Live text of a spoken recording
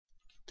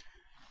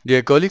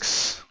Dear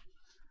colleagues,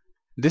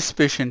 this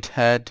patient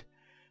had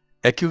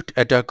acute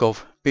attack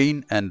of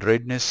pain and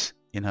redness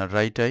in her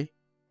right eye.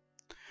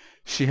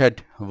 She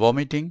had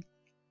vomiting.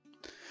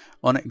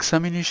 On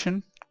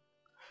examination,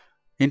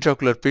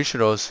 intraocular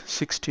pressure was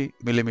 60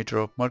 millimeter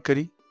of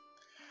mercury.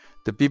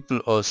 The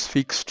pupil was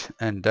fixed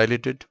and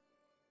dilated.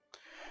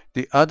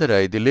 The other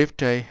eye, the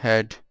left eye,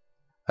 had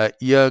a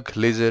YAG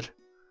laser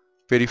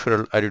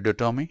peripheral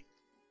iridotomy.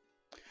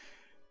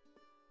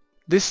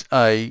 This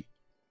eye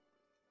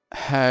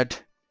had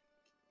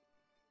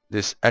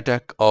this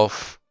attack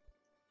of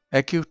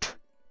acute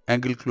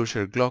angle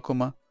closure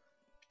glaucoma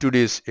 2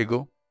 days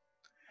ago.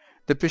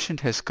 The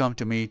patient has come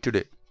to me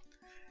today,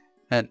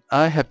 and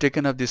I have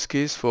taken up this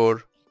case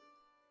for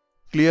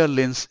clear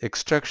lens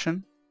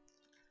extraction,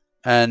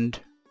 and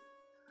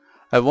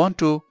I want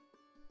to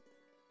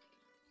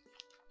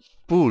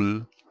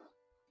pull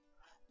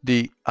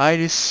the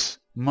iris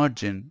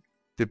margin,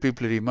 the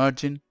pupillary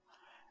margin,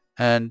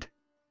 and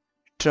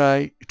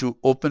try to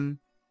open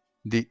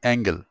the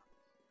angle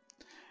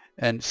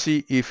and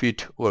see if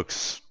it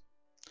works.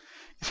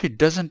 If it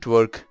doesn't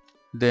work,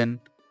 then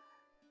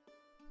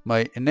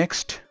my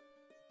next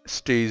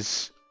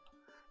stage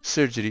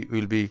surgery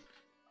will be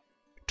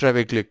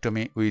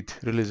trabeculectomy with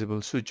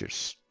releasable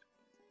sutures.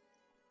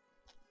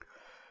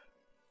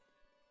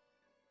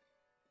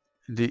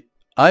 The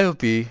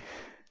IOP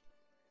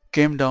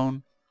came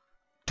down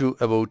to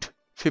about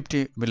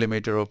 50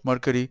 millimeter of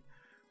mercury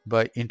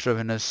by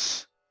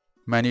intravenous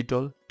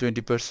mannitol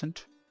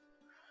 20%.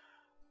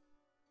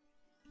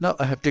 Now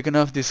I have taken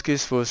off this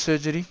case for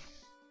surgery.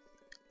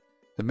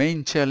 The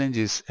main challenge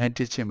is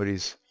antechamber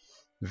is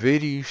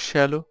very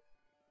shallow.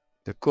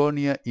 The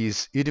cornea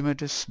is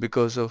edematous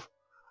because of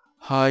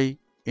high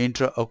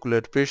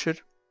intraocular pressure.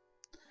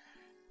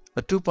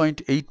 A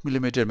 2.8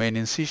 millimeter main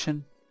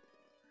incision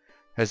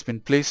has been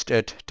placed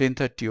at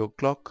 10:30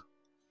 o'clock,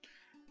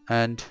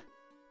 and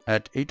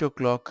at 8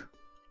 o'clock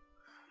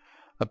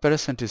a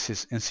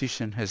paracentesis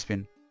incision has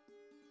been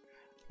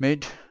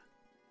made.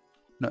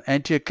 Now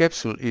anterior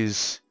capsule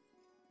is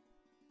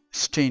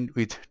stained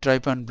with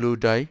trypan blue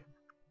dye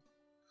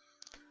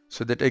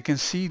so that I can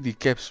see the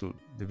capsule.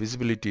 The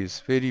visibility is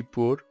very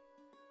poor.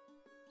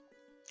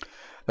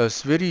 I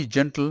was very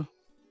gentle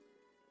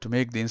to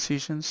make the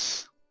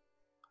incisions.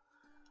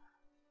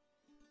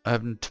 I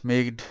haven't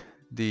made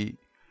the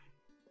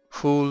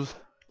full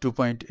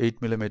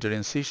 2.8 millimeter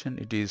incision.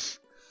 It is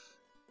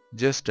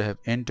just I have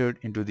entered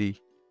into the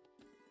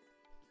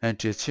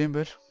anterior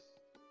chamber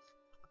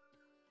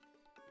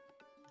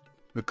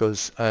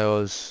because I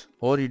was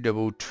worried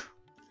about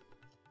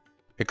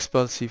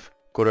expulsive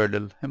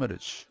choroidal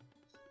hemorrhage.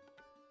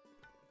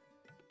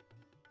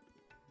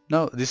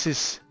 Now this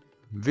is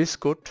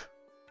viscoat.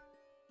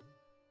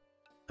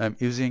 I am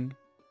using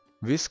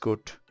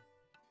viscoat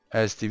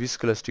as the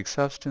viscoelastic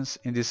substance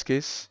in this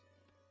case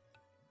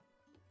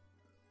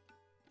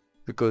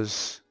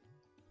because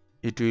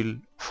it will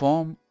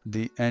form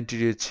the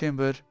anterior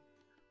chamber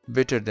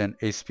better than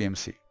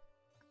HPMC.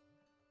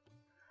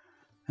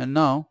 And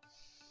now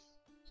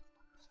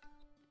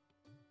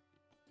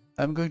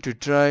I am going to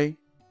try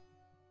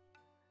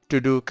to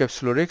do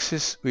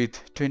capsulorhexis with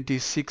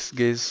 26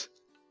 gauge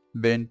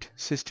bent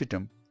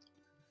cystitum.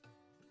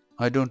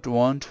 I don't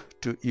want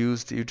to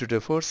use the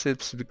ureter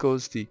forceps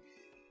because the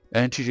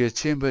anterior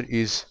chamber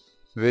is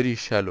very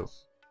shallow.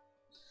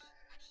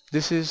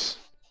 This is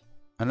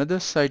another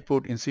side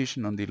port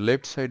incision on the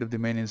left side of the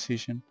main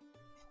incision.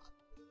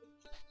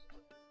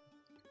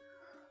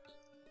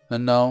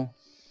 And now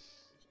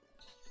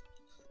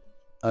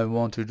I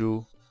want to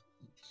do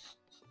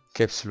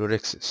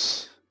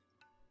capsulorhexis.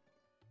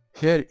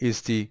 Here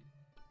is the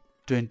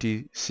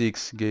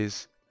 26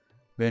 gauge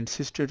bent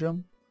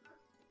cystitum.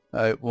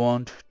 I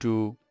want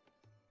to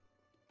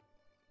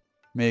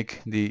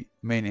make the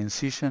main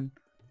incision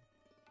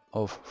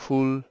of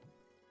full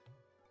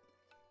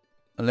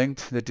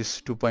length, that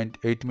is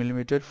 2.8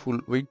 millimeter full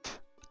width.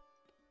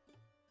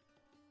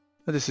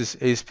 This is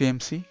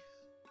HPMC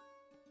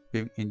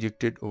being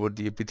injected over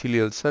the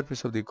epithelial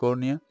surface of the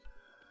cornea.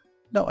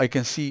 Now I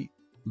can see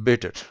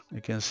better. I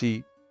can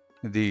see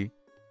the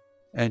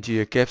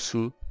anterior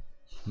capsule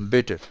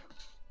better.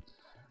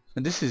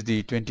 And this is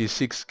the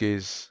 26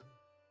 gauge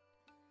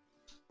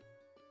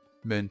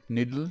bent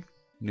needle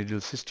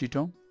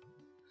cystitome.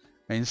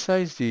 I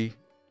incise the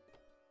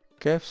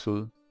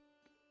capsule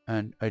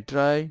and I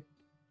try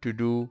to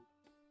do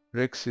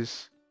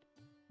rhexis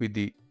with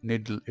the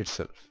needle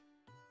itself.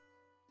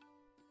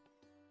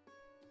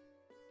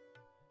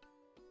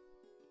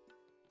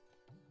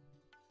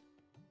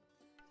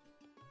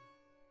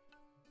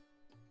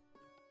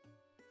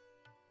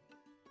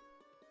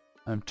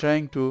 I'm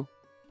trying to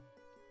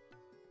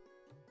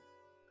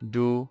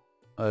do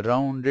a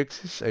round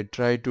rhexis. I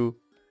try to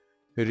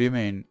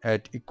remain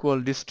at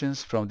equal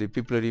distance from the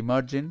pupillary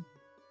margin,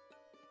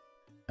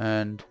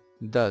 and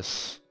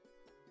thus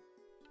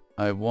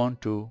I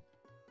want to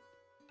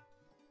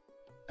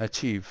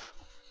achieve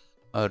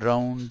a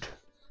round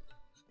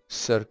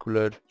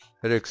circular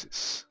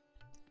rhexis.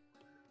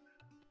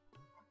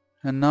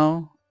 And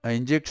now I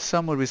inject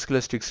some more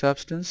viscoelastic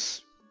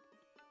substance,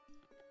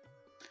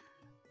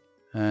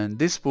 and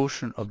this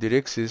portion of the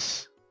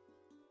rhexis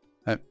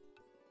I'm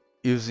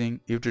using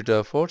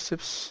Utrita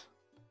forceps,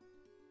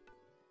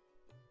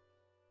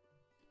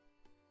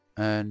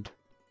 and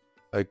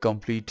I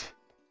complete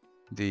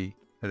the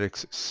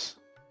rhexis.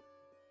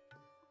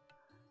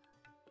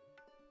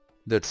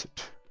 That's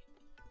it.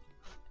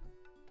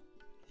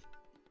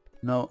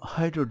 Now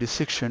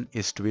hydrodissection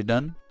is to be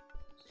done.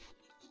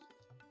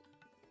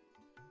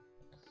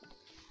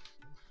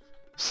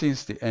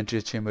 Since the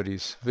anterior chamber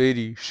is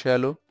very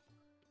shallow,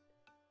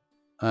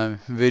 I am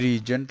very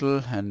gentle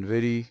and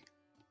very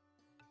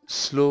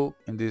slow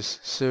in this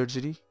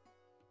surgery.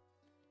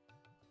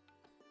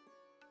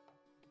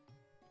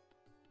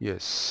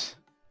 Yes,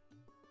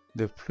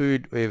 the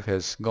fluid wave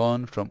has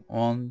gone from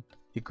one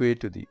equate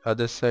to the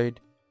other side.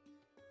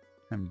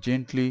 I am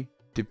gently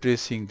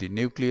depressing the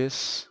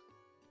nucleus.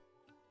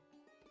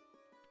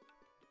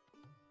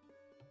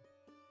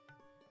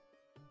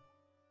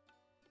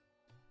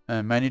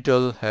 And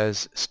mannitol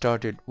has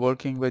started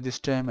working by this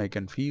time. I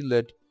can feel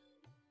that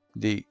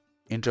the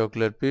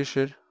intraocular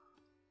pressure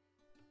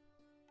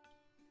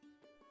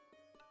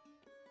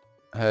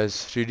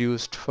has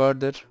reduced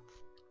further.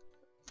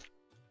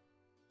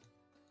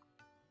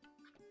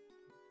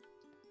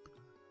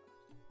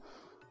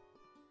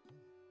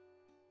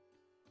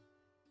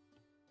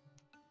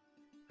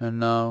 And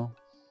now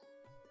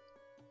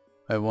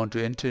I want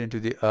to enter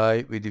into the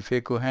eye with the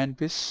phaco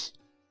handpiece.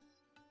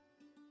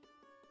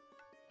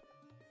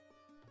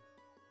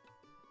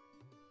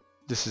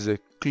 This is a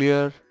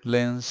clear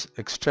lens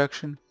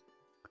extraction.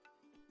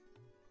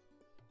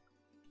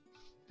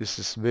 This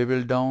is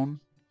bevel down.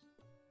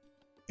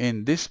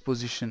 In this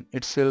position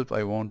itself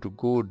I want to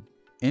go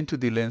into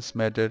the lens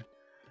matter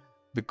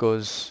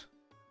because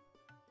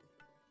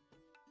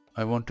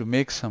I want to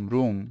make some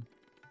room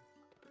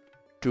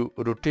to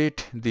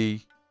rotate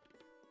the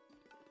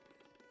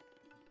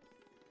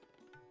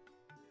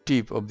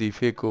tip of the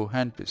phaco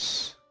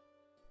handpiece.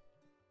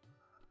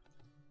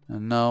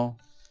 And now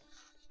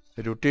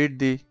I rotate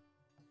the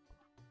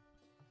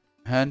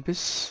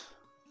handpiece,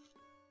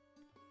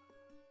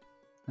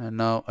 and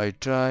now I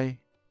try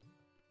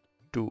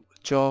to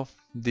chop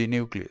the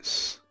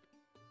nucleus.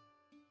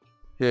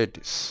 Here it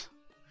is.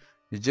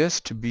 You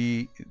just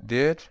be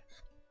there.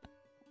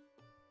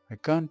 I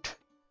can't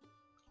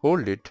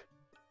hold it,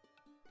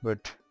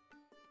 but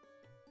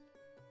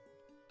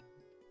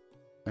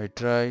I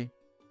try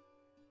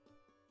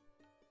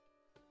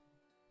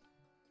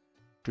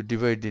to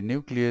divide the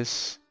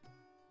nucleus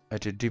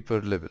at a deeper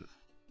level.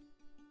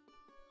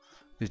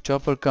 The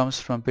chopper comes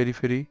from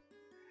periphery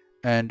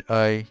and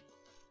I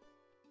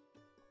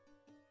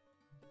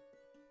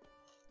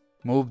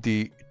move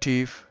the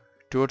tip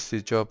towards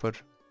the chopper,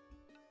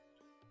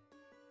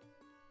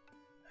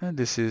 and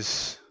this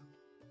is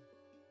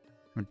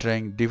I'm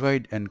trying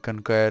divide and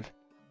conquer.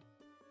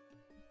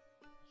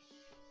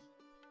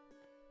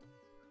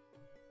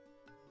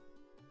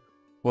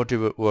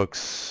 Whatever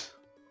works.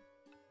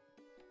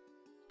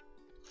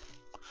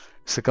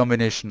 It's a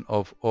combination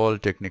of all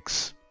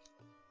techniques.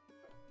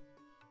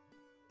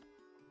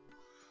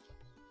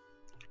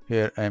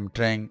 Here I am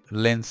trying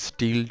lens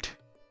tilt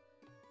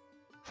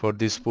for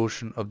this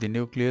portion of the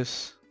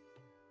nucleus.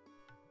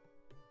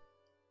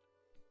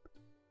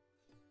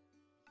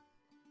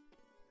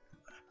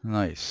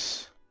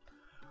 Nice.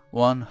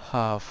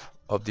 1/2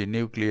 of the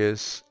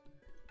nucleus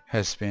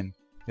has been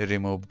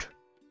removed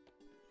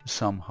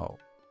somehow.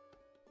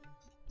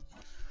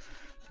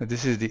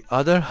 This is the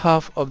other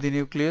half of the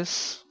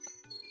nucleus.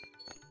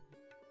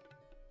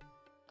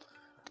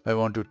 I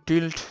want to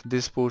tilt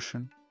this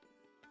portion.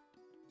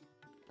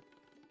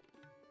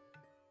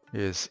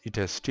 Yes, it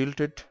has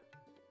tilted,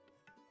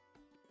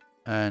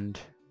 and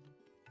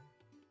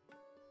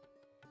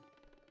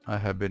I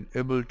have been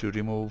able to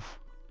remove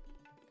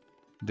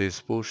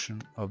this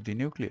portion of the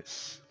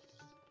nucleus.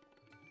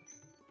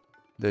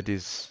 That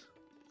is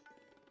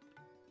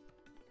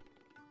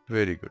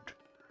very good.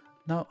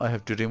 Now I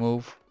have to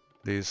remove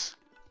this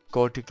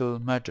cortical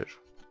matter.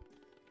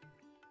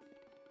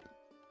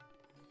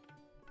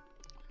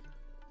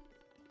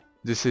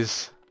 This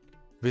is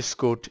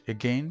viscoat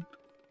again.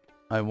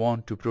 I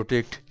want to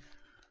protect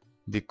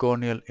the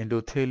corneal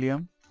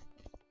endothelium,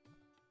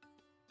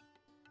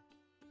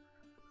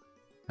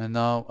 and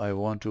now I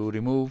want to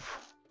remove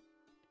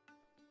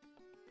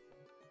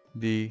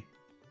the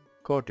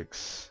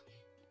cortex.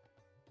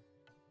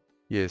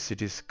 Yes,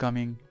 it is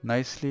coming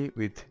nicely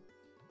with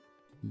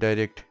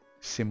direct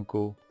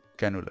Simcoe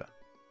cannula.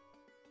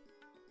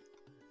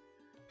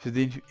 So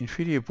the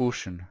inferior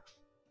portion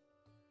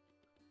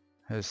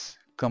has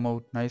come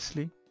out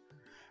nicely,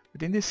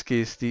 but in this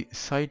case the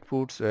side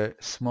ports are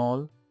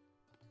small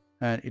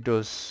and I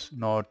was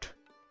not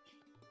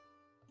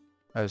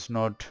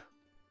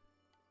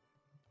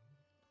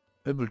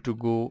able to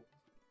go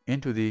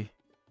into the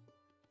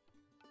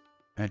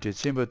anterior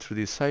chamber through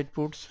the side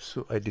ports,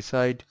 so I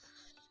decide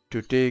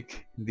to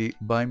take the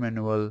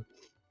bimanual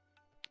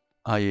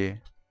IA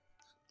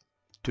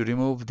to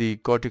remove the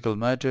cortical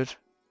matter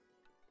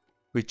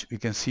which we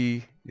can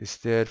see is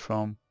there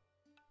from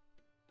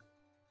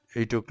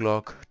 8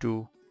 o'clock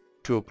to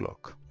 2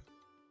 o'clock.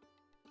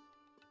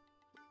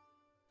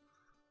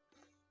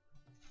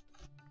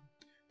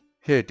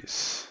 Here it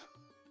is.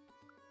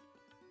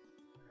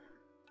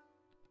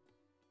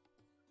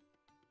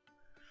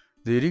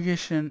 The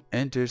irrigation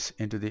enters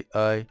into the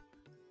eye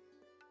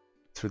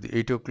through the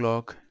 8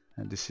 o'clock,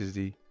 and this is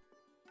the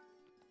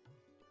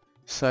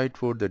side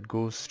port that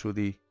goes to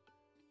the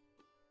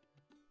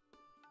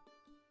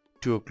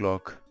 2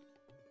 o'clock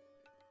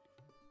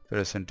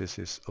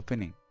paracentesis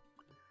opening,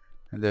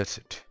 and that's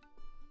it.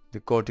 The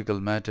cortical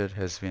matter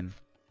has been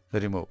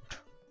removed.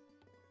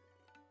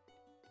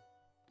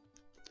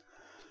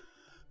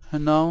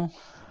 And now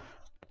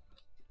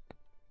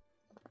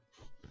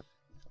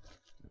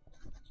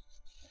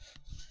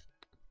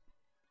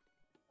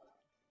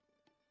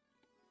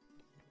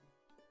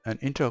an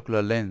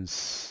intraocular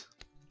lens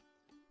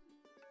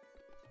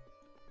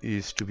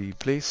is to be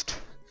placed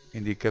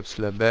in the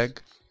capsular bag.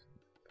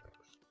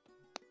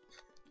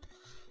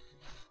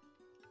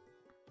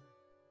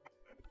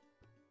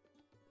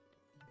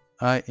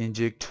 I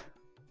inject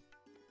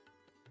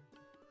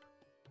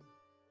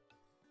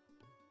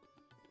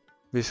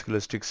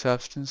viscoelastic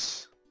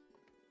substance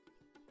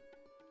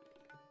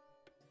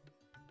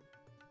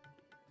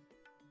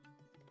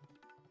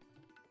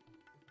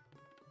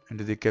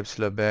into the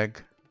capsular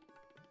bag.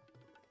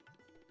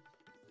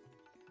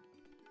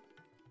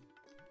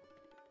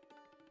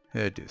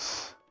 Here it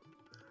is.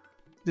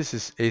 This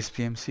is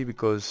HPMC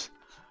because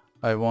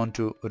I want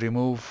to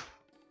remove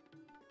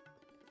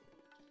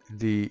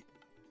the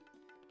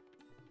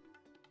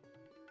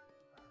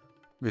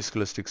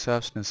viscoelastic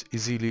substance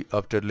easily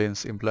after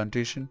lens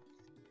implantation.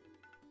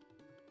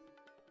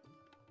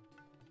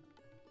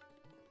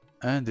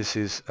 And this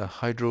is a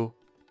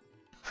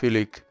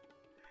hydrophilic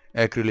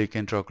acrylic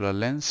intraocular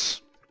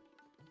lens.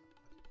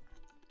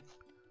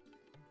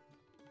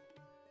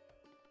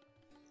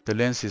 The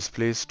lens is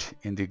placed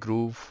in the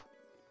groove.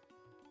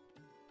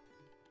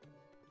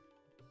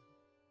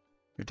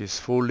 It is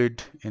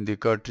folded in the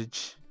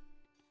cartridge.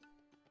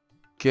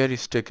 Care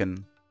is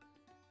taken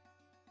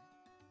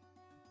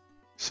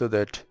so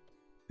that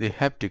the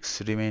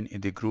haptics remain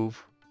in the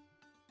groove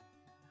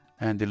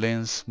and the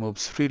lens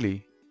moves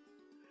freely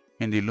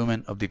in the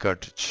lumen of the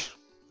cartridge.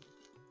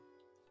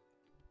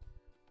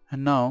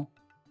 And now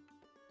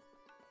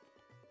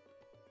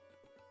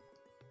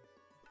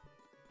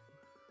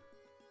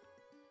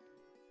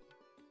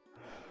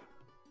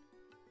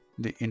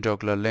the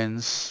intraocular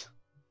lens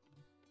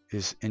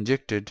is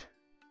injected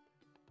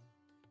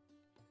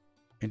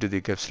into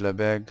the capsular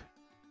bag.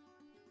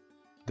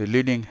 The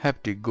leading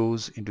haptic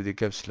goes into the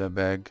capsular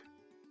bag.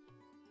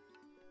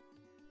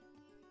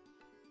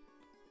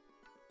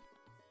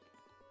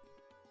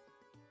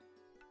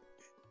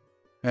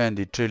 And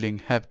the trailing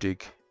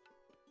haptic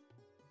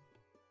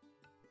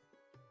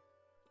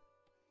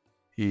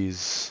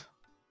is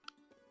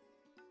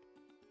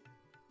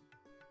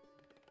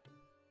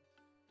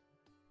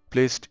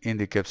placed in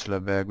the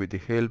capsular bag with the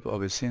help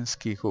of a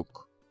Sinskey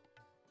hook.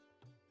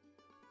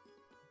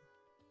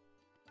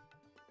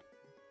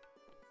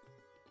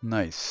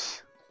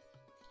 Nice.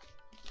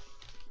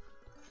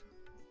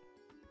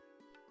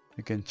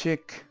 You can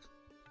check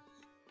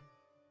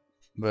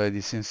by the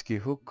Sinskey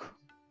hook.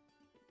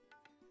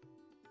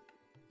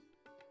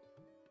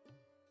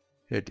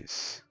 Here it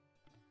is.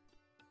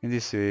 In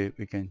this way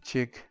we can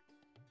check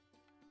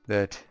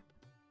that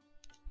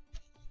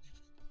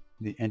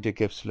the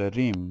anticapsular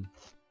rim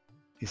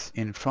is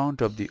in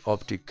front of the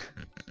optic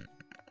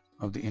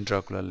of the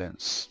intraocular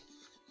lens.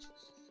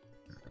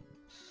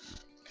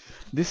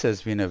 This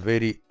has been a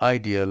very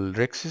ideal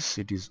rhexis.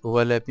 It is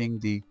overlapping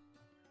the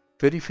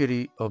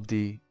periphery of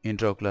the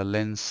intraocular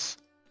lens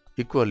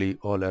equally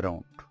all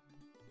around.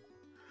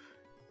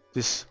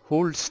 This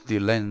holds the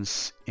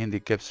lens in the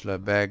capsular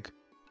bag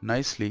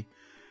nicely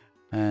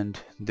and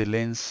the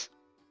lens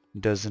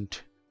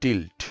doesn't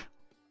tilt.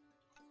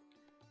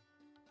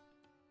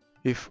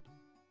 If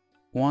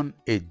one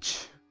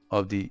edge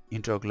of the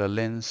intraocular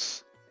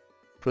lens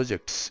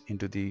projects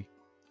into the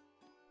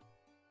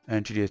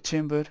anterior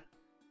chamber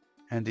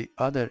and the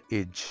other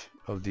edge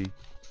of the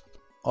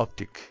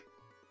optic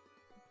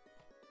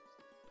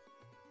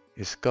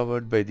is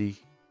covered by the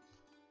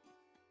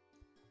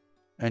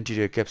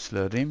anterior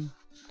capsular rim,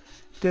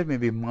 there may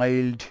be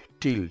mild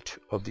tilt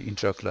of the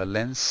intraocular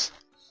lens,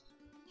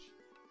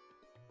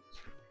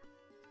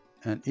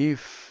 and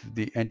if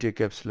the anterior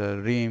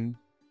capsular rim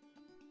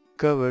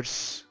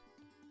covers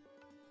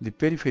the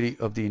periphery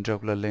of the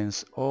intraocular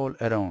lens all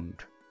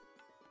around,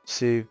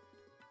 say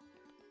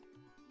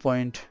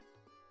 0.5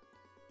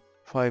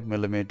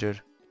 mm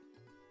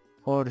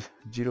or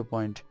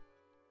 0.25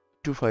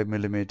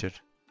 mm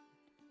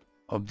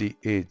of the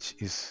edge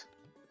is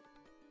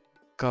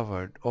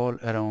covered all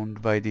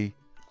around by the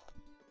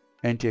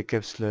anterior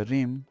capsular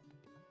rim,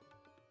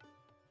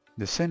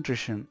 the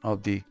centration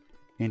of the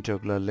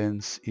intraocular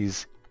lens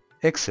is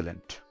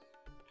excellent.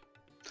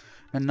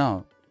 And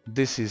now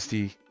this is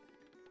the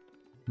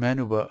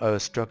maneuver I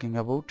was talking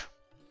about.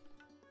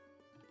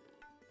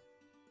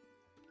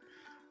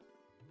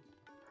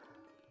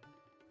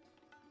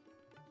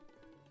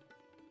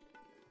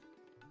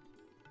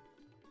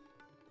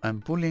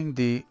 I'm pulling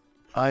the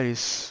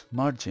iris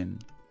margin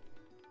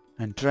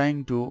and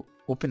trying to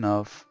open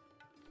up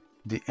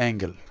the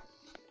angle.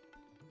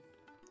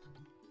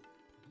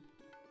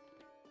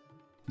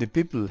 The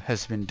pupil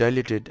has been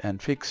dilated and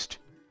fixed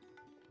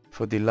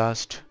for the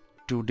last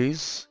 2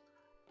 days,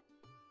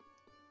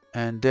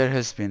 and there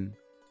has been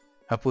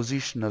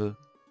appositional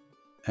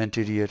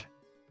anterior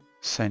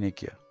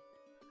synechia.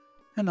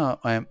 And now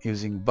I am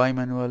using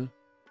bimanual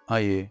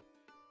IA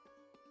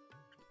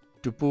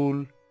to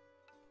pull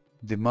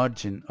the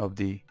margin of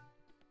the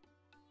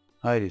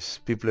iris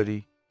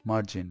pupillary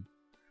margin,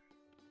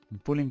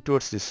 pulling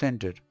towards the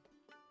center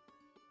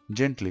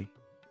gently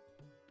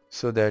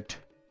so that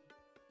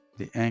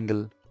the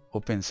angle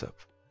opens up.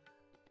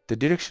 The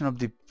direction of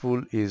the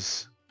pull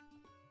is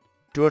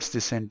towards the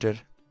center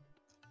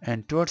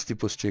and towards the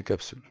posterior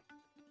capsule,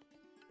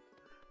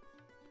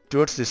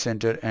 towards the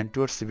center and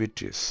towards the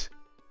vitreous,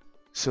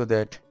 so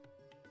that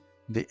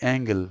the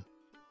angle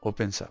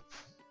opens up.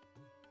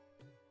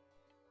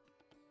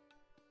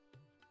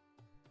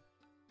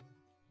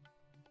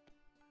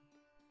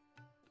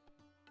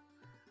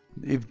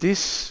 If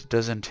this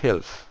doesn't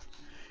help,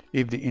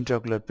 if the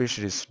intraocular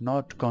pressure is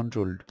not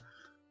controlled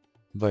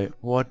by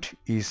what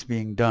is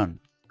being done,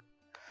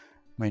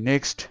 my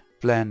next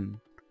plan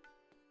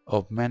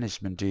of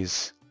management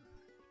is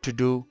to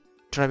do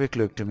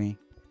trabeculectomy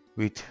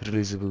with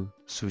releasable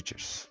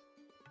sutures.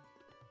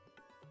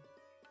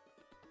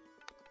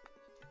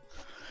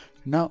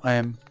 Now I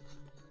am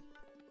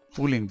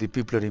pulling the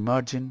pupillary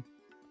margin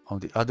on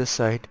the other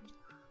side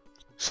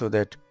so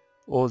that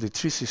all the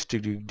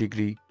 360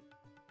 degree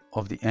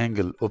of the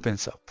angle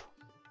opens up.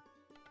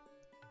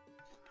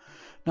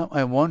 Now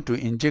I want to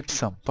inject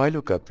some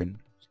pilocarpine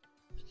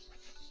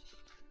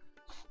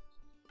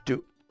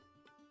to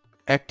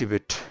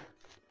activate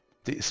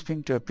the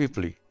sphincter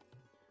pupillae.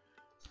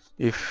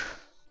 If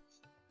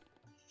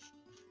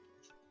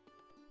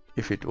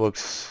it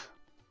works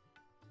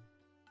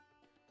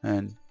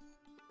and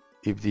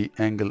if the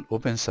angle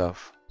opens up,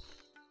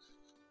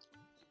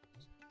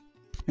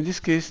 in this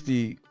case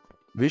the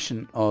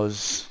vision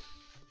was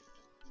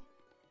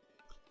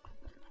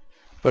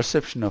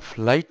perception of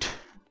light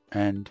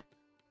and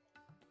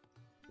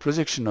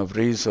projection of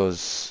rays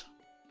was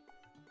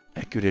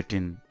accurate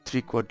in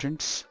 3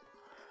 quadrants.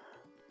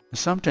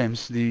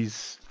 Sometimes in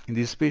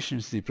these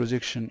patients the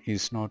projection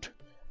is not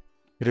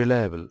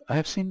reliable. I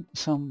have seen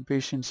some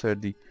patients where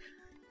the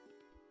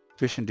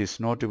patient is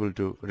not able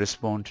to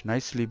respond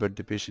nicely, but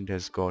the patient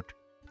has got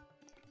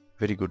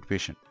very good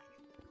vision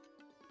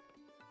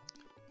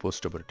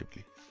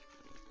postoperatively.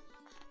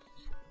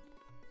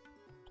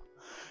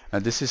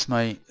 And this is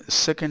my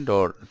second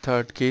or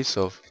third case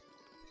of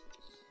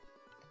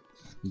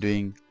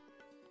doing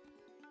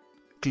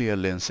clear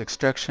lens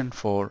extraction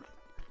for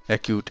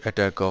acute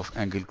attack of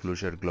angle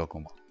closure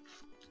glaucoma.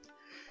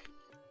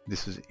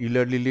 This is an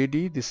elderly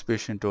lady. This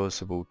patient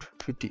was about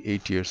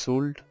 58 years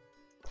old.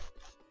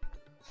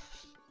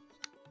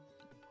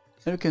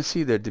 And you can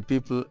see that the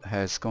pupil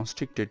has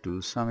constricted to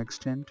some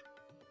extent.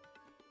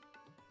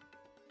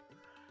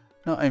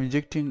 Now I am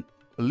injecting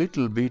a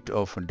little bit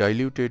of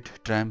diluted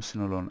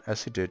triamcinolone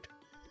acetate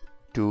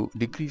to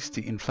decrease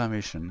the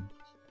inflammation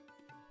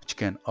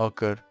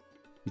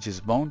which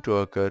is bound to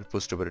occur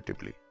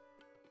postoperatively.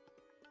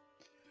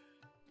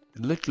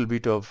 A little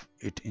bit of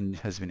it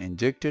has been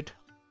injected,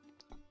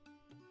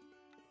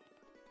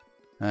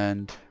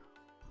 and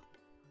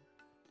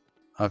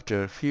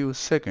after a few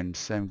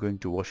seconds I am going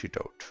to wash it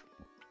out.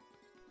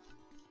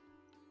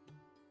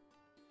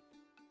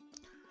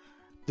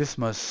 This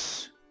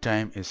much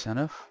time is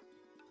enough.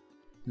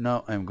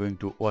 Now I am going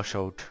to wash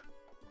out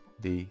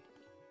the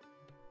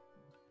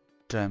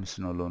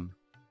triamcinolone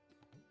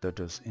that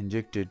was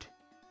injected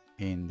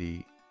in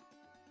the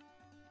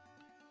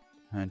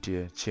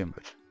anterior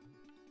chamber.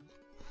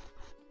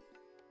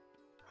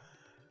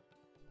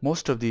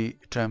 Most of the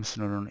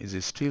triamcinolone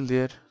is still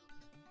there,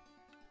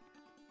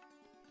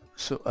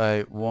 so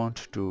I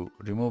want to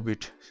remove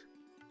it,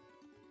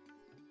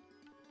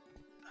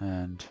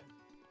 and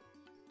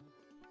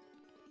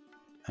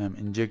I'm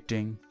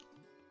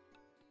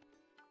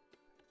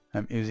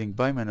using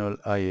bimanual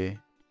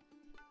IA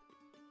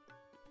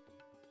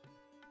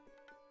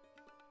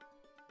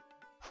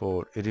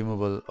for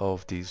removal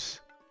of these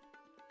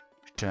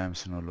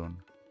triamcinolone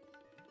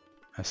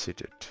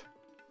acetate.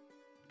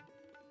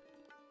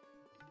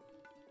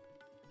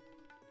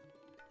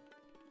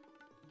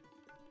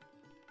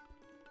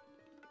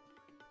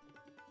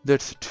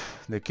 That's it.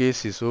 The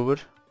case is over.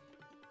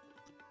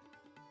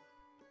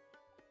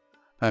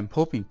 I'm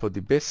hoping for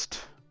the best.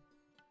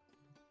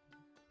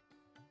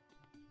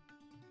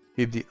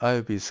 If the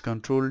IOP is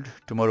controlled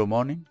tomorrow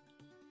morning,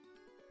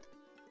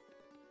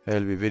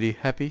 I'll be very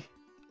happy.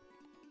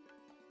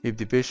 If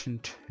the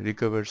patient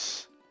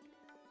recovers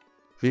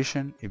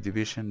vision, if the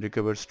vision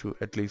recovers to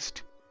at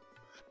least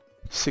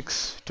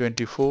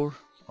 624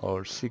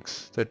 or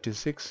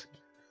 636,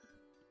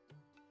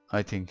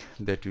 I think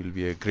that will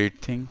be a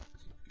great thing.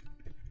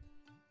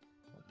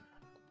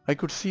 I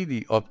could see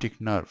the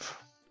optic nerve.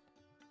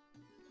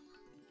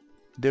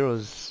 There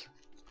was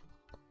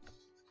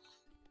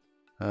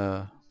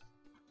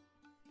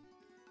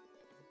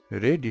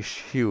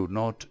reddish hue,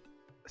 not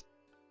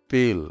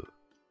pale.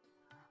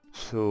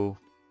 So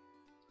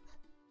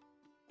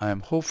I am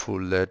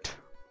hopeful that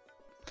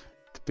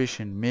the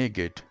patient may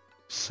get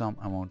some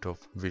amount of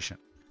vision.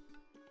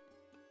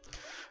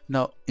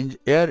 Now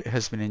air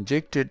has been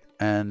injected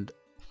and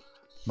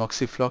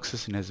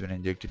moxifloxacin has been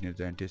injected into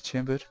the anterior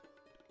chamber.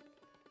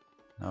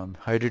 Now I'm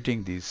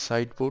hydrating these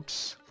side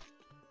ports.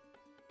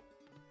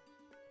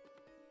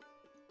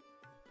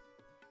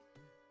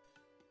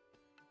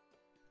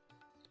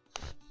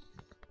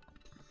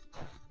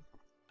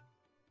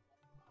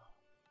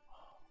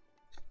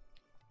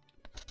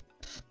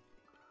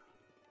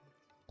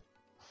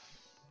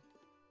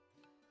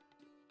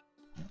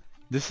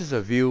 This is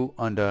a view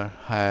under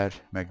higher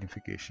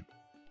magnification.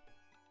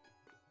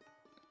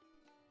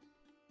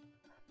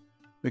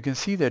 We can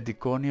see that the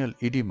corneal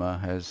edema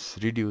has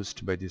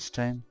reduced by this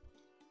time.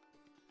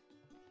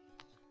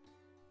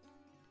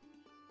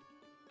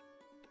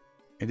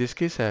 In this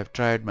case, I have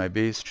tried my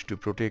best to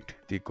protect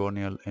the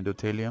corneal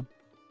endothelium.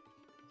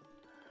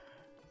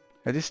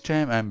 At this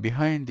time, I am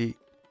behind the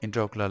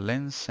intraocular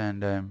lens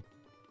and I am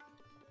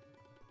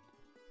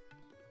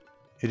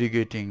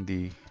irrigating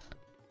the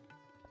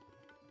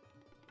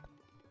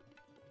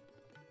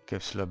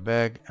capsular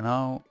bag.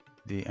 Now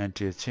the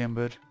anterior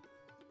chamber.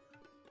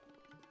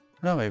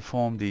 Now I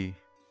form the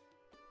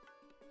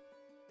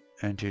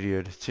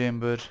anterior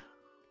chamber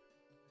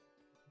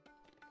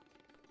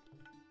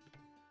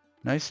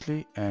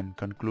nicely and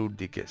conclude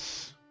the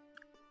case.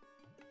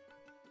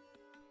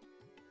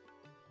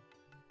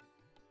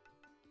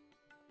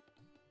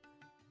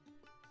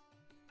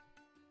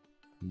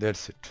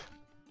 That's it.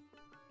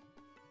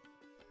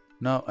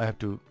 Now I have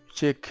to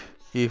check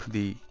if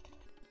the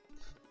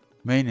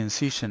main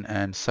incision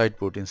and side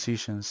port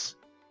incisions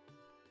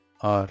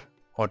are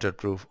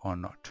waterproof or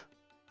not.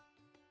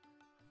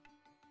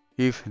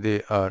 If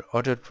they are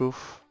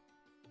waterproof,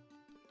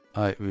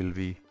 I will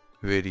be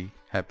very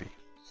happy.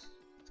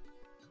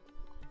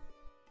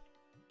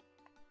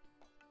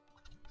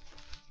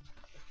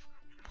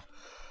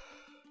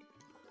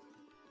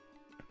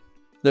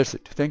 That's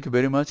it. Thank you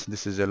very much.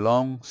 This is a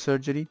long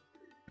surgery.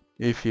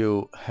 If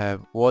you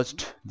have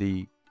watched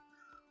the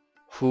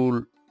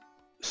full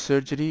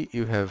surgery,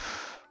 you have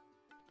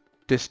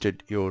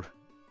tested your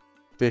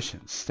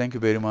patience. Thank you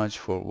very much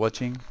for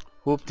watching.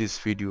 Hope this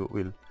video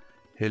will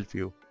help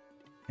you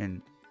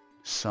in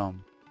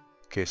some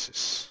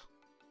cases.